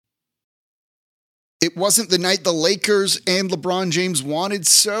It wasn't the night the Lakers and LeBron James wanted,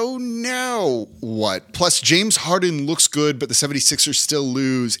 so now what? Plus, James Harden looks good, but the 76ers still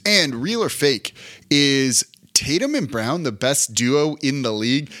lose. And real or fake, is Tatum and Brown the best duo in the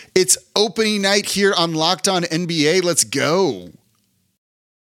league? It's opening night here on Locked On NBA. Let's go.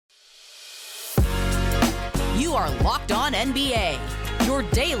 You are Locked On NBA, your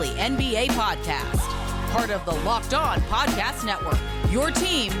daily NBA podcast. Part of the Locked On Podcast Network, your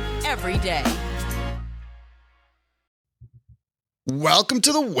team every day. Welcome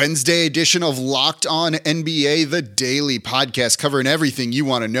to the Wednesday edition of Locked On NBA, the daily podcast covering everything you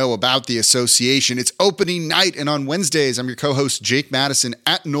want to know about the association. It's opening night, and on Wednesdays, I'm your co-host, Jake Madison,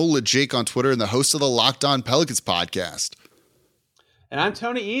 at NOLA Jake on Twitter, and the host of the Locked On Pelicans podcast. And I'm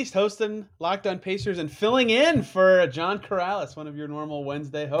Tony East, hosting Locked On Pacers and filling in for John Corrales, one of your normal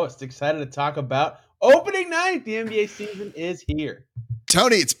Wednesday hosts. Excited to talk about opening night. The NBA season is here.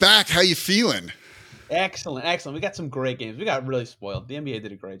 Tony, it's back. How you feeling? Excellent. We got some great games. We got really spoiled. The NBA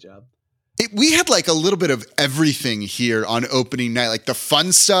did a great job. We had like a little bit of everything here on opening night, like the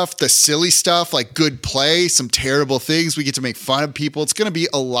fun stuff, the silly stuff, like good play, some terrible things. We get to make fun of people. It's going to be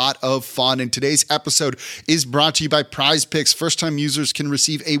a lot of fun. And today's episode is brought to you by Prize Picks. First-time users can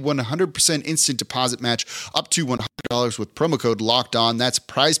receive a 100% instant deposit match up to $100 with promo code Locked On. That's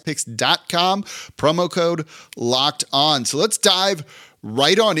prizepicks.com, promo code Locked On. So let's dive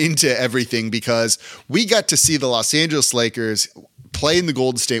right on into everything, because we got to see the Los Angeles Lakers playing the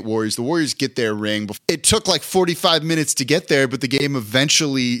Golden State Warriors. The Warriors get their ring. It took like 45 minutes to get there, but the game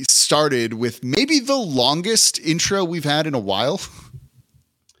eventually started with maybe the longest intro we've had in a while.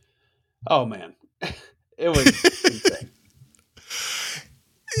 Oh, man. It was insane.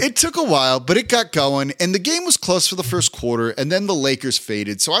 It took a while, but it got going, and the game was close for the first quarter, and then the Lakers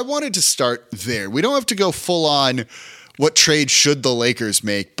faded. So I wanted to start there. We don't have to go full on what trade should the Lakers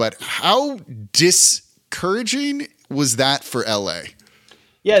make, but how discouraging was that for LA?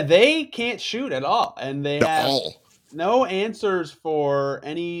 Yeah, they can't shoot at all, and they have no answers for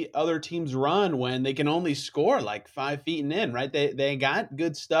any other team's run when they can only score like 5 feet and in, right? They got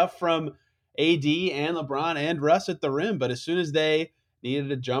good stuff from AD and LeBron and Russ at the rim, but as soon as they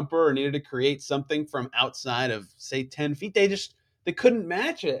needed a jumper or needed to create something from outside of, say, 10 feet, they couldn't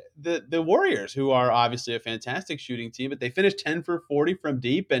match it. The Warriors, who are obviously a fantastic shooting team, but they finished 10 for 40 from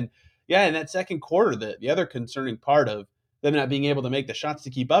deep. And yeah, in that second quarter, the other concerning part of them not being able to make the shots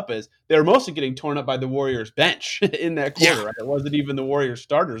to keep up is they were mostly getting torn up by the Warriors bench in that quarter. Yeah. Right? It wasn't even the Warriors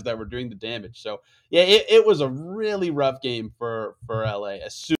starters that were doing the damage. So yeah, it was a really rough game for LA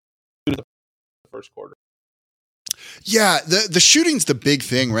as soon as the first quarter. Yeah, the shooting's the big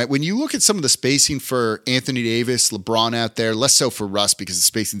thing, right? When you look at some of the spacing for Anthony Davis, LeBron out there, less so for Russ because the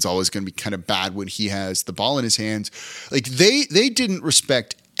spacing's always going to be kind of bad when he has the ball in his hands. Like they didn't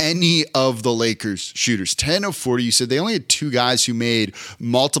respect any of the Lakers shooters. 10 of 40, you said they only had two guys who made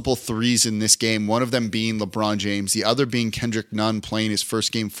multiple threes in this game, one of them being LeBron James, the other being Kendrick Nunn playing his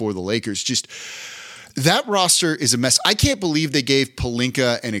first game for the Lakers. Just that roster is a mess. I can't believe they gave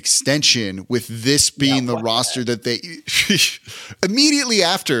Pelinka an extension with this being the roster that they immediately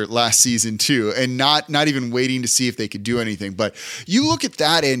after last season too, and not even waiting to see if they could do anything. But you look at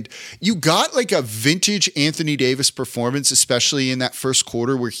that and you got like a vintage Anthony Davis performance, especially in that first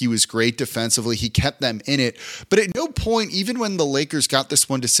quarter where he was great defensively. He kept them in it. But at no point, even when the Lakers got this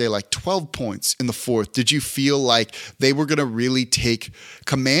one to say like 12 points in the fourth, did you feel like they were going to really take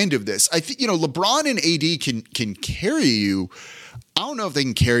command of this? I think, LeBron and AD can carry you. I don't know if they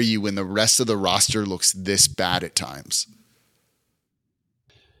can carry you when the rest of the roster looks this bad at times.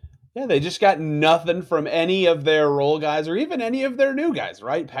 Yeah, they just got nothing from any of their role guys or even any of their new guys,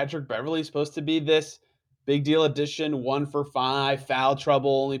 right? Patrick Beverley's supposed to be this big deal addition, 1 for 5, foul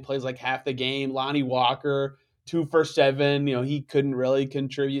trouble, only plays like half the game. Lonnie Walker, 2 for 7. He couldn't really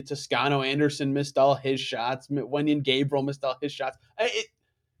contribute. Toscano Anderson missed all his shots. Wenyen Gabriel missed all his shots.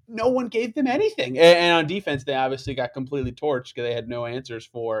 No one gave them anything. And on defense, they obviously got completely torched because they had no answers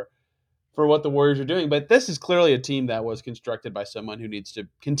for what the Warriors are doing. But this is clearly a team that was constructed by someone who needs to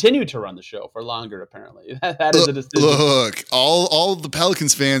continue to run the show for longer, apparently. That is a decision. Look, all the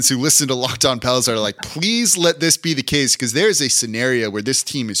Pelicans fans who listen to Locked On Pels are like, please let this be the case, because there's a scenario where this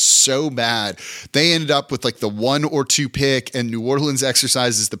team is so bad. They ended up with like the 1 or 2 pick, and New Orleans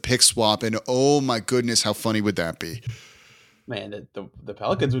exercises the pick swap. And oh my goodness, how funny would that be? Man, the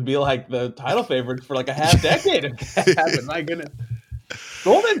Pelicans would be like the title favorites for like a half decade if that happened. My goodness.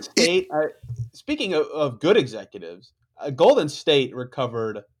 Golden State, speaking of good executives, Golden State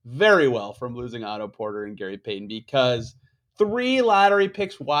recovered very well from losing Otto Porter and Gary Payton because 3 lottery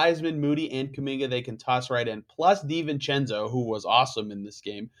picks, Wiseman, Moody, and Kuminga, they can toss right in, plus DiVincenzo, who was awesome in this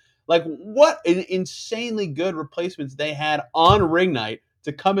game. Like, what insanely good replacements they had on ring night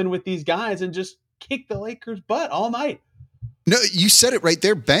to come in with these guys and just kick the Lakers' butt all night. No, you said it right.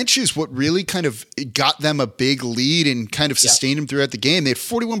 Their bench is what really kind of got them a big lead and kind of sustained them throughout the game. They had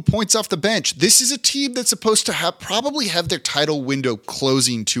 41 points off the bench. This is a team that's supposed to probably have their title window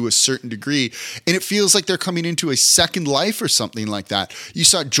closing to a certain degree, and it feels like they're coming into a second life or something like that. You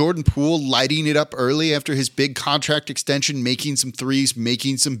saw Jordan Poole lighting it up early after his big contract extension, making some threes,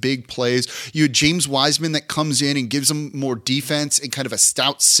 making some big plays. You had James Wiseman that comes in and gives them more defense and kind of a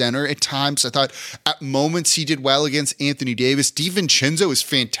stout center at times. I thought at moments he did well against Anthony Davis. DiVincenzo is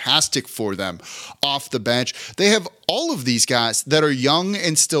fantastic for them off the bench. They have all of these guys that are young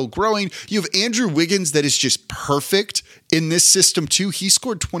and still growing. You have Andrew Wiggins that is just perfect in this system too. He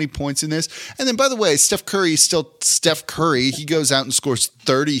scored 20 points in this. And then, by the way, Steph Curry is still Steph Curry. He goes out and scores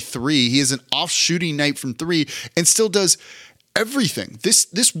 33. He has an off shooting night from 3 and still does everything.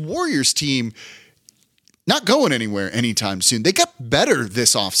 This Warriors team not going anywhere anytime soon. They got better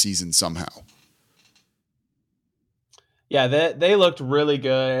this offseason somehow. Yeah, they looked really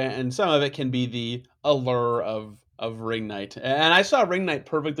good, and some of it can be the allure of ring night. And I saw ring night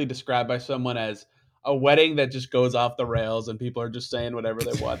perfectly described by someone as a wedding that just goes off the rails and people are just saying whatever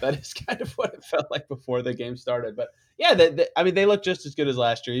they want. That is kind of what it felt like before the game started. But yeah, they look just as good as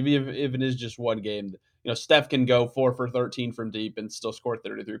last year, even if it is just one game. Steph can go 4 for 13 from deep and still score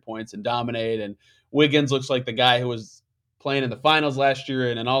 33 points and dominate. And Wiggins looks like the guy who was playing in the finals last year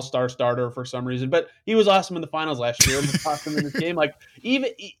and an all-star starter for some reason, but he was awesome in the finals last year and was awesome in this game. Like,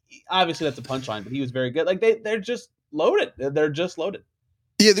 even obviously that's a punchline, but he was very good. Like, they're just loaded. They're just loaded.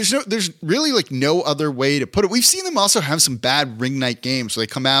 Yeah, there's really like no other way to put it. We've seen them also have some bad ring night games where they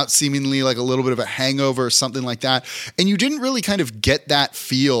come out seemingly like a little bit of a hangover or something like that. And you didn't really kind of get that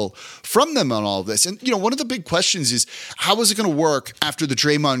feel from them on all of this. And, one of the big questions is how is it going to work after the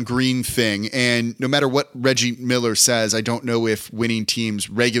Draymond Green thing? And no matter what Reggie Miller says, I don't know if winning teams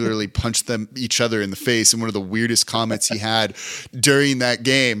regularly punch each other in the face. And one of the weirdest comments he had during that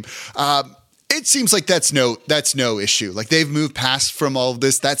game. It seems like that's no issue. Like, they've moved past from all of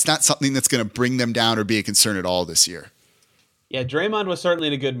this. That's not something that's going to bring them down or be a concern at all this year. Yeah, Draymond was certainly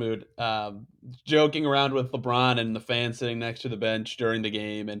in a good mood, joking around with LeBron and the fans sitting next to the bench during the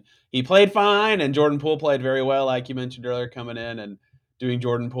game. And he played fine, and Jordan Poole played very well, like you mentioned earlier, coming in and doing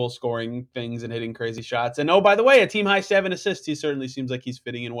Jordan Poole scoring things and hitting crazy shots. And, oh, by the way, a team-high 7 assists. He certainly seems like he's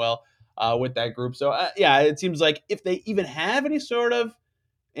fitting in well with that group. So, it seems like if they even have any sort of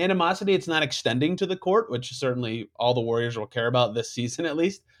animosity, it's not extending to the court, which certainly all the Warriors will care about this season at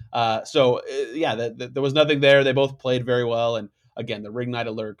least. There was nothing there. They both played very well, and again, the ring night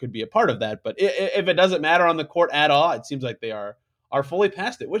alert could be a part of that. But if it doesn't matter on the court at all, it seems like they are fully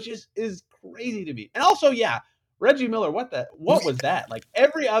past it, which is crazy to me. And also, Reggie Miller, what was that? Like,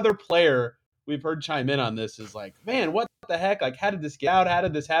 every other player we've heard chime in on this is like, man, what the heck? Like, how did this get out? How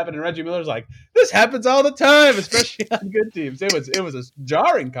did this happen? And Reggie Miller's like, this happens all the time, especially on good teams. It was a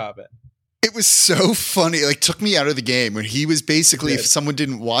jarring comment. It was so funny. It took me out of the game when he was basically, if someone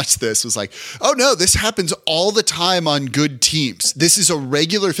didn't watch this, was like, oh no, this happens all the time on good teams. This is a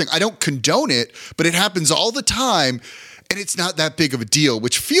regular thing. I don't condone it, but it happens all the time. And it's not that big of a deal,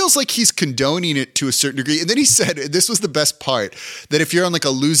 which feels like he's condoning it to a certain degree. And then he said, this was the best part, that if you're on like a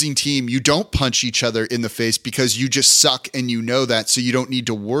losing team, you don't punch each other in the face because you just suck and you know that, so you don't need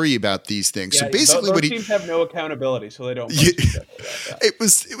to worry about these things. Yeah, so basically, those teams have no accountability, so they don't punch each other. It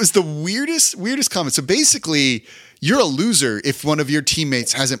was the weirdest comment. So basically, you're a loser if one of your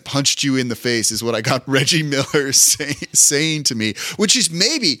teammates hasn't punched you in the face, is what I got Reggie Miller saying to me, which is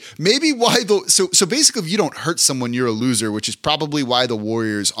maybe why so basically, if you don't hurt someone, you're a loser, which is probably why the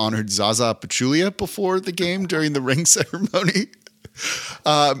Warriors honored Zaza Pachulia before the game during the ring ceremony.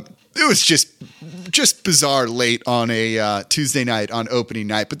 It was just bizarre late on a Tuesday night on opening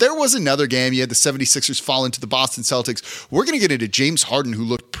night. But there was another game. You had the 76ers fall into the Boston Celtics. We're going to get into James Harden, who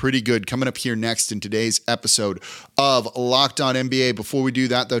looked pretty good, coming up here next in today's episode of Locked On NBA. Before we do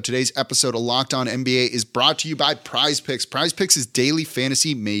that, though, today's episode of Locked On NBA is brought to you by Prize Picks. Prize Picks is daily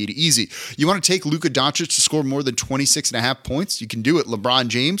fantasy made easy. You want to take Luka Doncic to score more than 26.5 points? You can do it. LeBron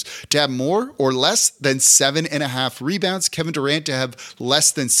James to have more or less than 7.5 rebounds. Kevin Durant to have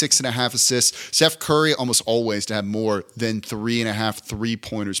less than 6.5 assists. Steph Curry almost always to have more than 3.5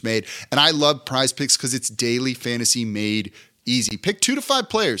 3-pointers made. And I love Prize Picks because it's daily fantasy made easy. Pick 2 to 5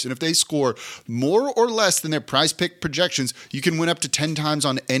 players, and if they score more or less than their Prize Pick projections, you can win up to 10 times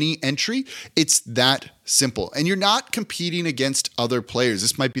on any entry. It's that simple. And you're not competing against other players.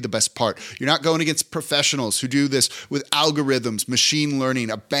 This might be the best part. You're not going against professionals who do this with algorithms, machine learning,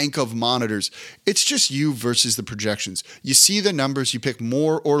 a bank of monitors. It's just you versus the projections. You see the numbers, you pick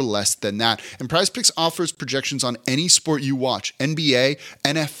more or less than that. And PrizePicks offers projections on any sport you watch: NBA,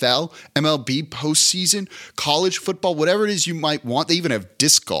 NFL, MLB, postseason, college football, whatever it is you might want. They even have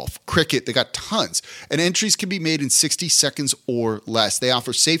disc golf, cricket. They got tons. And entries can be made in 60 seconds or less. They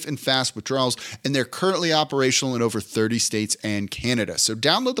offer safe and fast withdrawals, and they're currently operational in over 30 states and Canada. So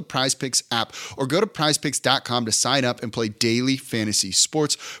download the PrizePicks app or go to prizepicks.com to sign up and play daily fantasy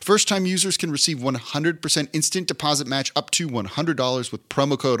sports. First-time users can receive 100% instant deposit match up to $100 with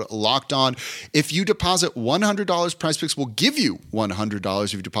promo code LOCKEDON. If you deposit $100, PrizePicks will give you $100.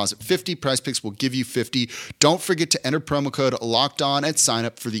 If you deposit $50, PrizePicks will give you $50. Don't forget to enter promo code LOCKEDON at sign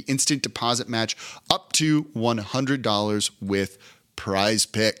up for the instant deposit match up to $100 with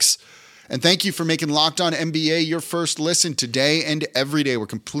PrizePicks. And thank you for making Locked On NBA your first listen today and every day. We're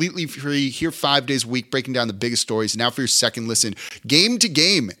completely free here 5 days a week, breaking down the biggest stories. Now for your second listen, game to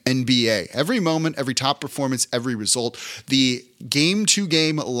game NBA. Every moment, every top performance, every result. The game to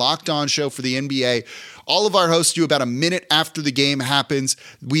game Locked On show for the NBA. All of our hosts do about a minute after the game happens.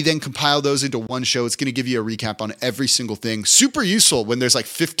 We then compile those into one show. It's going to give you a recap on every single thing. Super useful when there's like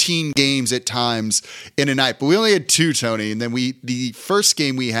 15 games at times in a night. But we only had 2, Tony. And then the first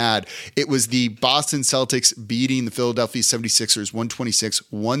game we had, it was the Boston Celtics beating the Philadelphia 76ers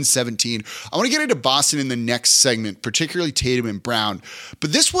 126-117. I want to get into Boston in the next segment, particularly Tatum and Brown.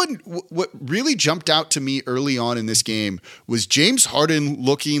 But this one, what really jumped out to me early on in this game was James Harden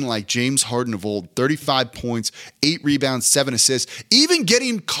looking like James Harden of old. 35 points, 8 rebounds, 7 assists, even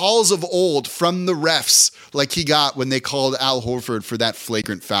getting calls of old from the refs like he got when they called Al Horford for that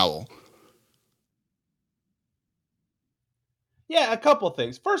flagrant foul. Yeah, a couple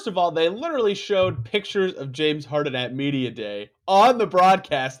things. First of all, they literally showed pictures of James Harden at Media Day on the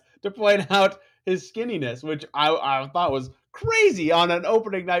broadcast to point out his skinniness, which I thought was crazy on an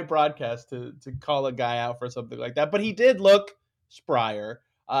opening night broadcast to call a guy out for something like that. But he did look sprier.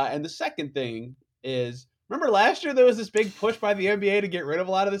 And the second thing is, remember last year there was this big push by the NBA to get rid of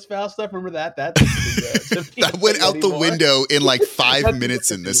a lot of this foul stuff? Remember that? That went out the window in like 5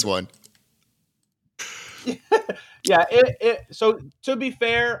 minutes in this one. Yeah, so to be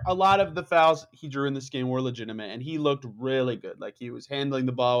fair, a lot of the fouls he drew in this game were legitimate, and he looked really good. Like, he was handling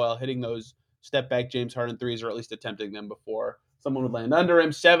the ball well, hitting those step-back James Harden threes, or at least attempting them before someone would land under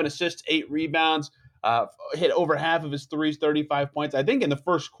him. 7 assists, 8 rebounds. Hit over half of his threes, 35 points. I think in the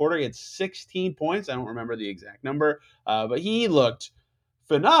first quarter he had 16 points. I don't remember the exact number, but he looked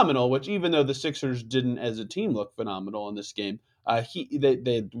phenomenal, which even though the Sixers didn't as a team look phenomenal in this game,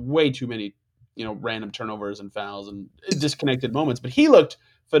 they had way too many random turnovers and fouls and disconnected moments. But he looked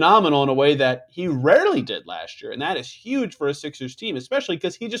phenomenal in a way that he rarely did last year, and that is huge for a Sixers team, especially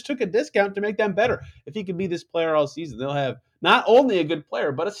because he just took a discount to make them better. If he could be this player all season, they'll have not only a good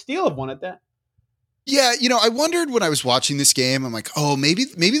player, but a steal of one at that. Yeah, I wondered when I was watching this game, I'm like, oh, maybe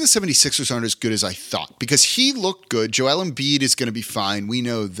the 76ers aren't as good as I thought, because he looked good. Joel Embiid is going to be fine. We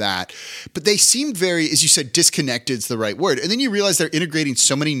know that. But they seemed very, as you said, disconnected is the right word. And then you realize they're integrating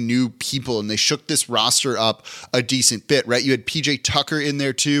so many new people, and they shook this roster up a decent bit, right? You had PJ Tucker in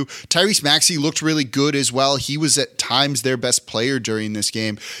there too. Tyrese Maxey looked really good as well. He was at times their best player during this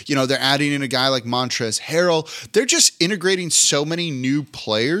game. They're adding in a guy like Montrezl Harrell. They're just integrating so many new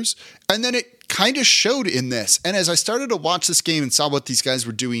players. And then it kind of showed in this. And as I started to watch this game and saw what these guys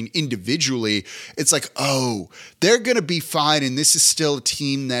were doing individually, it's like, oh, they're going to be fine. And this is still a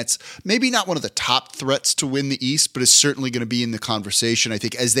team that's maybe not one of the top threats to win the East, but is certainly going to be in the conversation, I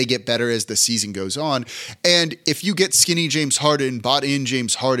think, as they get better as the season goes on. And if you get skinny James Harden, bought in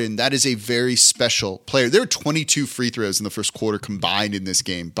James Harden, that is a very special player. There were 22 free throws in the first quarter combined in this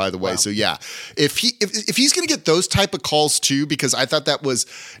game, by the way. Wow. So yeah, if he's going to get those type of calls too, because I thought that was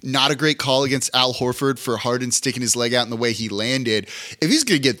not a great call against Al Horford for Harden sticking his leg out in the way he landed. If he's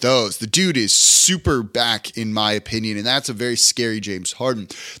going to get those, the dude is super back, in my opinion, and that's a very scary James Harden.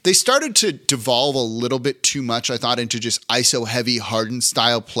 They started to devolve a little bit too much, I thought, into just ISO-heavy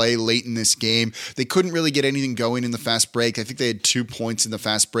Harden-style play late in this game. They couldn't really get anything going in the fast break. I think they had 2 points in the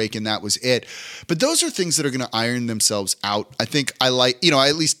fast break, and that was it. But those are things that are going to iron themselves out. I think I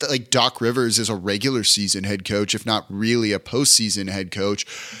at least like Doc Rivers as a regular season head coach, if not really a postseason head coach.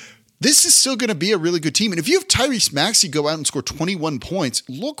 This is still going to be a really good team. And if you have Tyrese Maxey go out and score 21 points,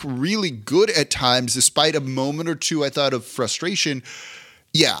 look really good at times, despite a moment or two, I thought, of frustration.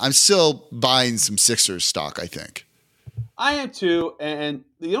 Yeah, I'm still buying some Sixers stock, I think. I am too. And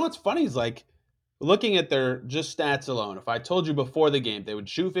what's funny is, like, looking at their just stats alone, if I told you before the game they would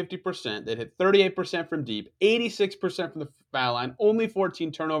shoot 50%, they'd hit 38% from deep, 86% from the foul line, only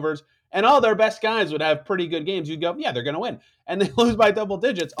 14 turnovers, and all their best guys would have pretty good games, you'd go, yeah, they're going to win. And they lose by double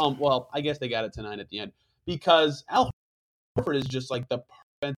digits. Well, I guess they got it tonight at the end because Al Horford is just like the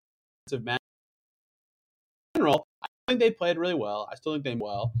defensive man. In general, I think they played really well. I still think they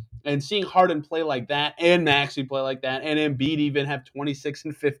well. And seeing Harden play like that and Maxey play like that and Embiid even have 26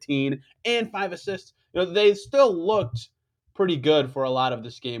 and 15 and 5 assists, they still looked pretty good for a lot of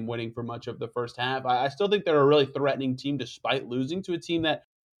this game, winning for much of the first half. I still think they're a really threatening team despite losing to a team that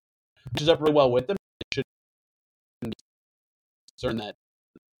matches up really well with them. They should be concerned that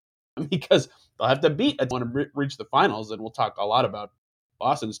because they'll have to beat if they want to reach the finals, and we'll talk a lot about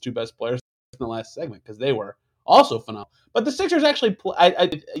Boston's 2 best players in the last segment because they were also phenomenal. But the Sixers actually, they're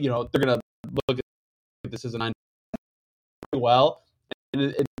going to look at this as a 9 well, and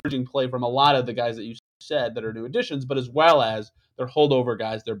encouraging play from a lot of the guys that you said that are new additions, but as well as their holdover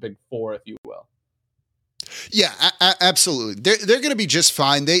guys, their big 4, if you will. Yeah, absolutely. They're going to be just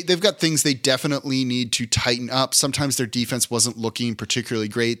fine. They've got things they definitely need to tighten up. Sometimes their defense wasn't looking particularly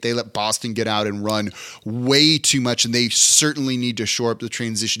great. They let Boston get out and run way too much, and they certainly need to shore up the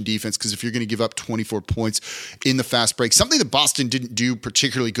transition defense because if you're going to give up 24 points in the fast break, something that Boston didn't do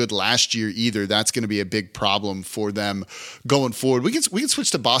particularly good last year either, that's going to be a big problem for them going forward. We can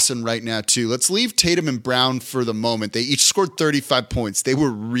switch to Boston right now too. Let's leave Tatum and Brown for the moment. They each scored 35 points. They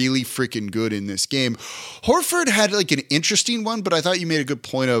were really freaking good in this game. Horford had like an interesting one, but I thought you made a good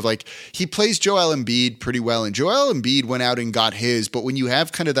point of like he plays Joel Embiid pretty well, and Joel Embiid went out and got his, but when you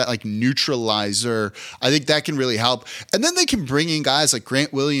have kind of that like neutralizer, I think that can really help. And then they can bring in guys like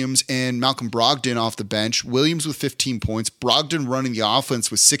Grant Williams and Malcolm Brogdon off the bench. Williams with 15 points, Brogdon running the offense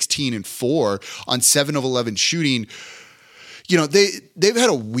with 16 and 4 on 7 of 11 shooting. They've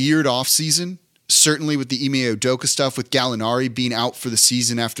had a weird offseason. Certainly with the Ime Udoka stuff, with Gallinari being out for the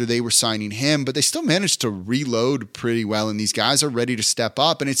season after they were signing him, but they still managed to reload pretty well, and these guys are ready to step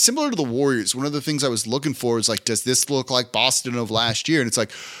up. And it's similar to the Warriors. One of the things I was looking for is like, does this look like Boston of last year? And it's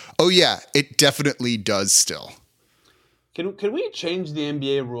like, oh yeah, it definitely does still. Can we change the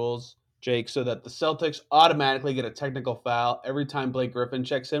NBA rules, Jake, so that the Celtics automatically get a technical foul every time Blake Griffin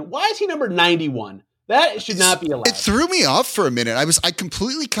checks in? Why is he number 91? That should not be allowed. It threw me off for a minute. I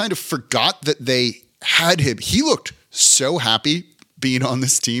completely kind of forgot that they had him. He looked so happy being on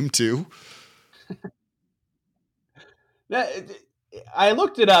this team too. I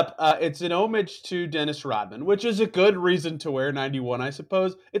looked it up. It's an homage to Dennis Rodman, which is a good reason to wear 91, I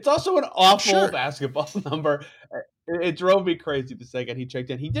suppose. It's also an awful basketball number. It drove me crazy the second he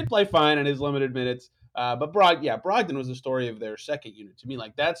checked in. He did play fine in his limited minutes, but Brogdon was the story of their second unit. To me,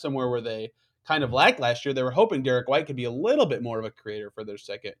 like that's somewhere where they kind of lacked last year. They were hoping Derek White could be a little bit more of a creator for their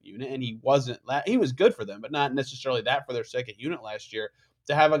second unit, and he wasn't. He was good for them, but not necessarily that for their second unit last year.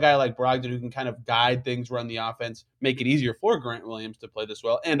 To have a guy like Brogdon who can kind of guide things, run the offense, make it easier for Grant Williams to play this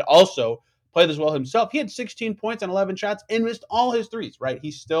well, and also play this well himself. He had 16 points on 11 shots and missed all his threes, right?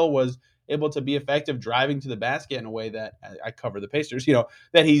 He still was able to be effective driving to the basket in a way that I cover the Pacers,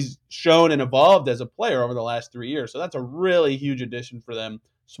 that he's shown and evolved as a player over the last 3 years. So that's a really huge addition for them.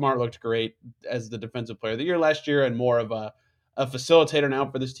 Smart looked great as the defensive player of the year last year and more of a facilitator now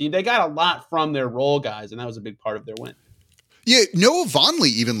for this team. They got a lot from their role guys, and that was a big part of their win. Yeah, Noah Vonleh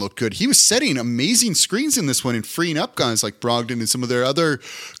even looked good. He was setting amazing screens in this one and freeing up guys like Brogdon and some of their other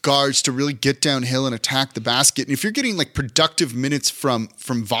guards to really get downhill and attack the basket. And if you're getting like productive minutes from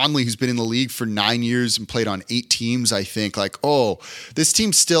Vonleh, who's been in the league for 9 years and played on 8 teams, I think like, oh, this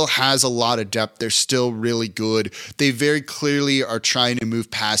team still has a lot of depth. They're still really good. They very clearly are trying to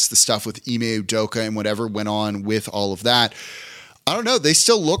move past the stuff with Ime Udoka and whatever went on with all of that. I don't know. They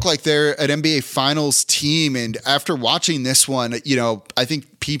still look like they're an NBA Finals team. And after watching this one, I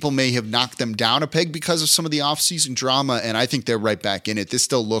think people may have knocked them down a peg because of some of the offseason drama. And I think they're right back in it. This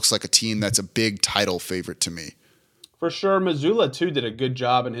still looks like a team that's a big title favorite to me. For sure. Mazzulla, too, did a good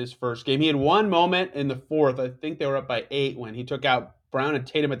job in his first game. He had one moment in the fourth. I think they were up by 8 when he took out Brown and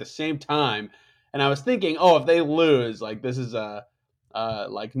Tatum at the same time. And I was thinking, if they lose, like this is a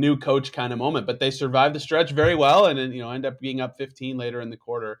like new coach kind of moment, but they survived the stretch very well, and then end up being up 15 later in the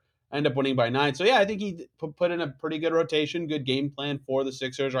quarter, end up winning by 9. So yeah, I think he put in a pretty good rotation, good game plan for the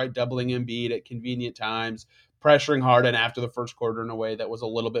Sixers, right? Doubling Embiid at convenient times, pressuring Harden after the first quarter in a way that was a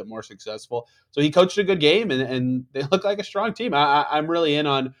little bit more successful. So he coached a good game, and they look like a strong team. I'm really in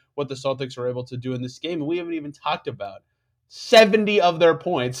on what the Celtics are able to do in this game, and we haven't even talked about 70 of their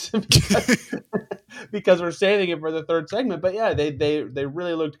points because we're saving it for the third segment. But yeah, they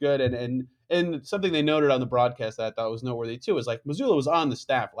really looked good. And and something they noted on the broadcast that I thought was noteworthy too is like Mazzulla was on the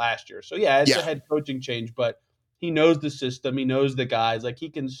staff last year. So yeah, it's a head coaching change, but he knows the system. He knows the guys. Like he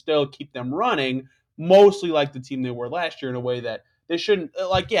can still keep them running mostly like the team they were last year in a way that they shouldn't,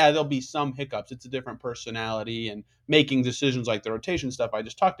 like, yeah, there'll be some hiccups. It's a different personality and making decisions like the rotation stuff I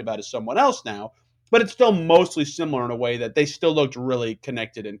just talked about is someone else now, but it's still mostly similar in a way that they still looked really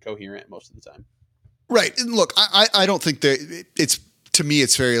connected and coherent most of the time. Right. And look, I don't think that it's, to me,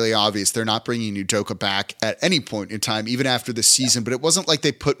 it's fairly obvious they're not bringing Udoka back at any point in time, even after the season. But it wasn't like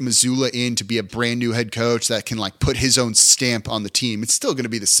they put Mazzulla in to be a brand new head coach that can like put his own stamp on the team. It's still going to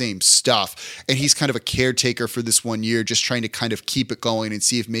be the same stuff. And he's kind of a caretaker for this 1 year, just trying to kind of keep it going and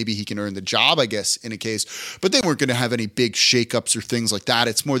see if maybe he can earn the job, I guess, in a case. But they weren't going to have any big shakeups or things like that.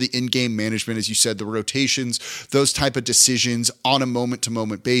 It's more the in-game management, as you said, the rotations, those type of decisions on a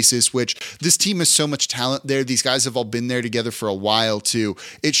moment-to-moment basis, which this team has so much talent there. These guys have all been there together for a while too.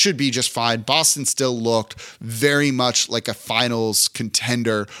 It should be just fine. Boston still looked very much like a finals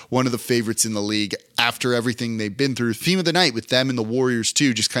contender, one of the favorites in the league after everything they've been through. Theme of the night with them and the Warriors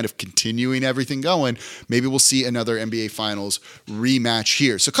too, just kind of continuing everything going. Maybe we'll see another NBA Finals rematch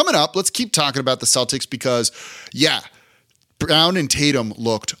here. So coming up, let's keep talking about the Celtics because, yeah, Brown and Tatum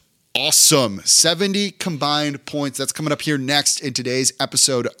looked awesome. 70 combined points. That's coming up here next in today's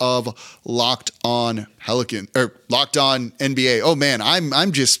episode of Locked On Pelican or Locked On NBA. Oh man,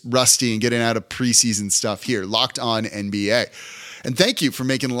 I'm just rusty and getting out of preseason stuff here. Locked On NBA. And thank you for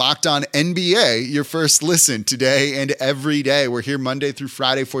making Locked On NBA your first listen today and every day. We're here Monday through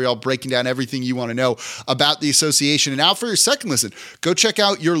Friday for y'all, breaking down everything you want to know about the association. And now for your second listen, go check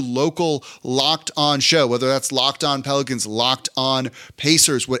out your local Locked On show, whether that's Locked On Pelicans, Locked On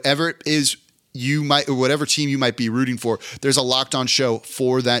Pacers, whatever it is you might, or whatever team you might be rooting for. There's a Locked On show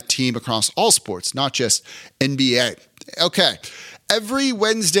for that team across all sports, not just NBA. Okay. Every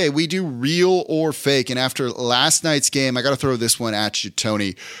Wednesday, we do real or fake. And after last night's game, I got to throw this one at you,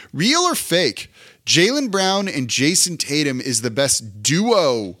 Tony. Real or fake? Jaylen Brown and Jason Tatum is the best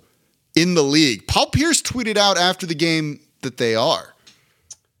duo in the league. Paul Pierce tweeted out after the game that they are.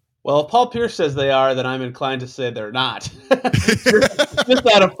 Well, if Paul Pierce says they are, then I'm inclined to say they're not. Just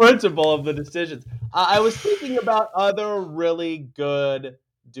out of principle of the decisions. I was thinking about other really good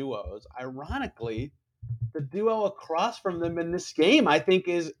duos. Ironically, the duo across from them in this game, I think,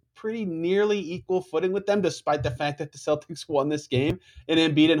 is pretty nearly equal footing with them, despite the fact that the Celtics won this game. And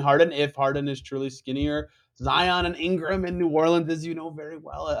Embiid and Harden, if Harden is truly skinnier, Zion and Ingram in New Orleans, as you know very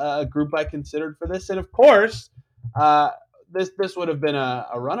well, a group I considered for this. And of course, this would have been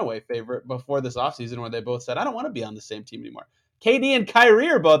a runaway favorite before this offseason where they both said, I don't want to be on the same team anymore. KD and Kyrie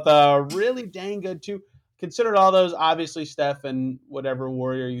are both really dang good too. Considered all those, obviously Steph and whatever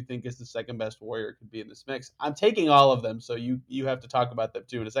Warrior you think is the second best Warrior could be in this mix. I'm taking all of them, so you have to talk about them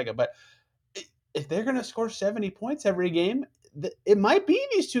too in a second. But if they're going to score 70 points every game, it might be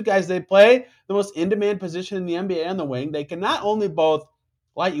these two guys. They play the most in-demand position in the NBA on the wing. They can not only both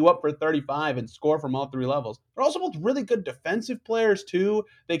light you up for 35 and score from all three levels, they're also both really good defensive players too.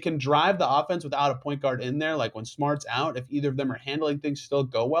 They can drive the offense without a point guard in there. Like when Smart's out, if either of them are handling things still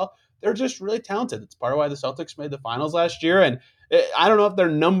go well. They're just really talented. It's part of why the Celtics made the finals last year. And I don't know if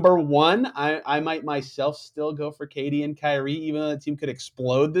they're number one. I might myself still go for KD and Kyrie, even though the team could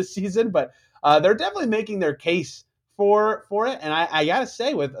explode this season. But they're definitely making their case for it. And I got to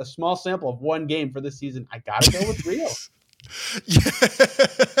say, with a small sample of one game for this season, I got to go with Rio.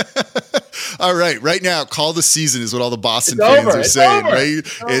 All right. Right now, call the season is what all the Boston fans are saying, right?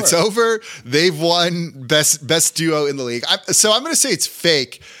 It's over. They've won best duo in the league. So I'm going to say it's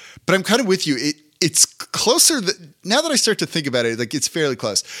fake. But I'm kind of with you. It's closer. Now that I start to think about it, like it's fairly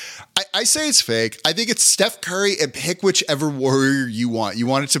close. I say it's fake. I think it's Steph Curry, and pick whichever Warrior you want. You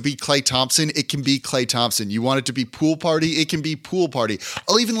want it to be Klay Thompson? It can be Klay Thompson. You want it to be Pool Party? It can be Pool Party.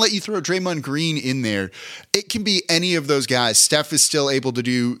 I'll even let you throw Draymond Green in there. It can be any of those guys. Steph is still able to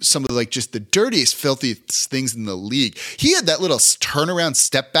do some of like just the dirtiest, filthiest things in the league. He had that little turnaround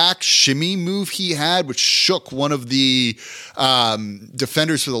step back shimmy move he had, which shook one of the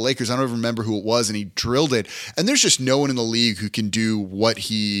defenders for the Lakers. I don't even remember who it was, and he drilled it. And there's just no one in the league who can do what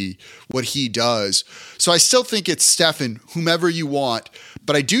he does. So I still think it's Steph and whomever you want,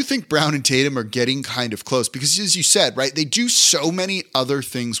 but I do think Brown and Tatum are getting kind of close because, as you said, right, they do so many other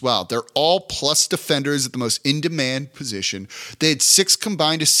things well. They're all plus defenders at the most in-demand position. They had 6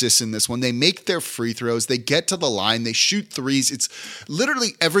 combined assists in this one. They make their free throws. They get to the line. They shoot threes. It's literally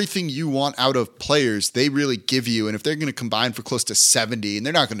everything you want out of players they really give you. And if they're going to combine for close to 70, and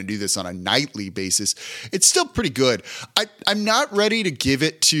they're not going to do this on a nightly basis, it's still pretty good. I'm not ready to give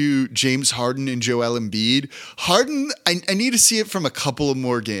it to James Harden and Joel Embiid. Harden, I need to see it from a couple of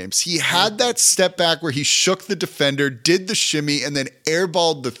more games. He had that step back where he shook the defender, did the shimmy, and then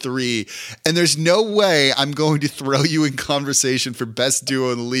airballed the three. And there's no way I'm going to throw you in conversation for best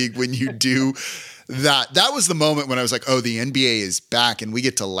duo in the league when you do that. That was the moment when I was like, oh, the NBA is back and we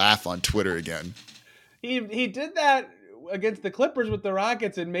get to laugh on Twitter again. He did that against the Clippers with the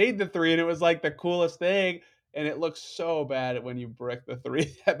Rockets and made the three, and it was like the coolest thing. And it looks so bad when you brick the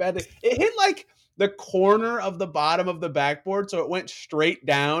three that badly. It hit like the corner of the bottom of the backboard, so it went straight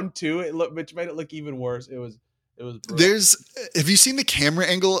down too. Which made it look even worse. It was brutal. Have you seen the camera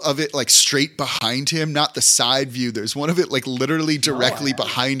angle of it like straight behind him, not the side view? There's one of it like literally directly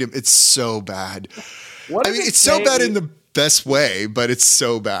behind him. It's so bad. It's so bad in the best way, but it's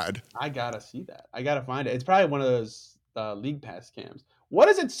so bad. I gotta see that. I gotta find it. It's probably one of those League Pass cams. What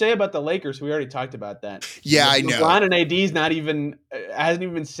does it say about the Lakers? We already talked about that. Yeah, I know. LeBron and AD's hasn't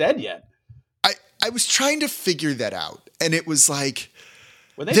even been said yet. I was trying to figure that out, and it was like,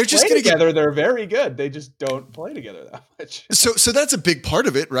 when they're just together, they're very good. They just don't play together that much. So that's a big part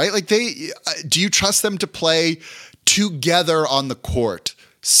of it, right? Like do you trust them to play together on the court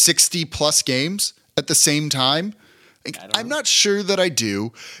 60 plus games at the same time? I'm not sure that I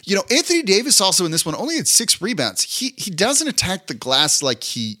do. Anthony Davis also in this one only had 6 rebounds. He doesn't attack the glass like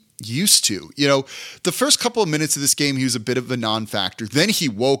he used to. The first couple of minutes of this game, he was a bit of a non-factor. Then he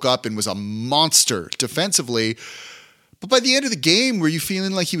woke up and was a monster defensively. But by the end of the game, were you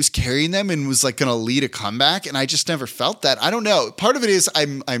feeling like he was carrying them and was like going to lead a comeback? And I just never felt that. I don't know. Part of it is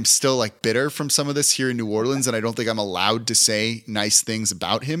I'm still like bitter from some of this here in New Orleans, and I don't think I'm allowed to say nice things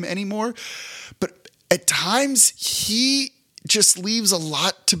about him anymore. But at times, he just leaves a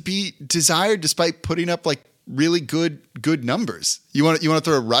lot to be desired, despite putting up like really good numbers. You want to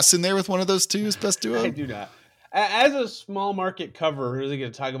throw a Russ in there with one of those two as best duo? I do not. As a small market cover who isn't going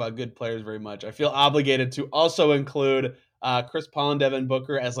to talk about good players very much, I feel obligated to also include Chris Paul and Devin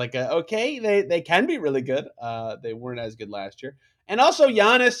Booker as like they can be really good. They weren't as good last year. And also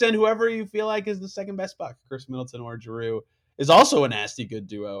Giannis and whoever you feel like is the second best Buck, Chris Middleton or Jrue, is also a nasty good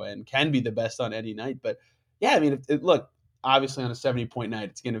duo and can be the best on any night. But yeah, look, obviously on a 70-point night,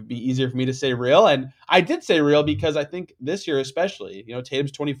 it's going to be easier for me to say real. And I did say real because I think this year especially,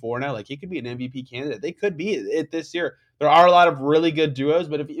 Tatum's 24 now. Like, he could be an MVP candidate. They could be it this year. There are a lot of really good duos,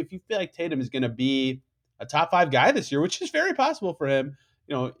 but if you feel like Tatum is going to be a top 5 guy this year, which is very possible for him,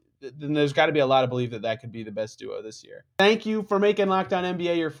 then there's got to be a lot of belief that could be the best duo this year. Thank you for making Locked On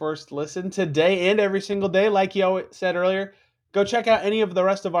NBA your first listen today and every single day. Like you said earlier, go check out any of the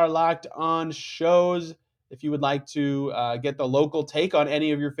rest of our Locked On shows. If you would like to get the local take on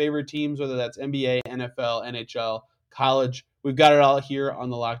any of your favorite teams, whether that's NBA, NFL, NHL, college, we've got it all here on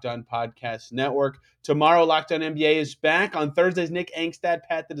the Locked On Podcast Network. Tomorrow, Locked On NBA is back. On Thursdays, Nick Angstad,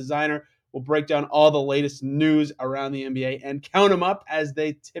 Pat the Designer, will break down all the latest news around the NBA and count them up as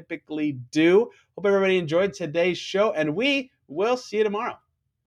they typically do. Hope everybody enjoyed today's show, and we will see you tomorrow.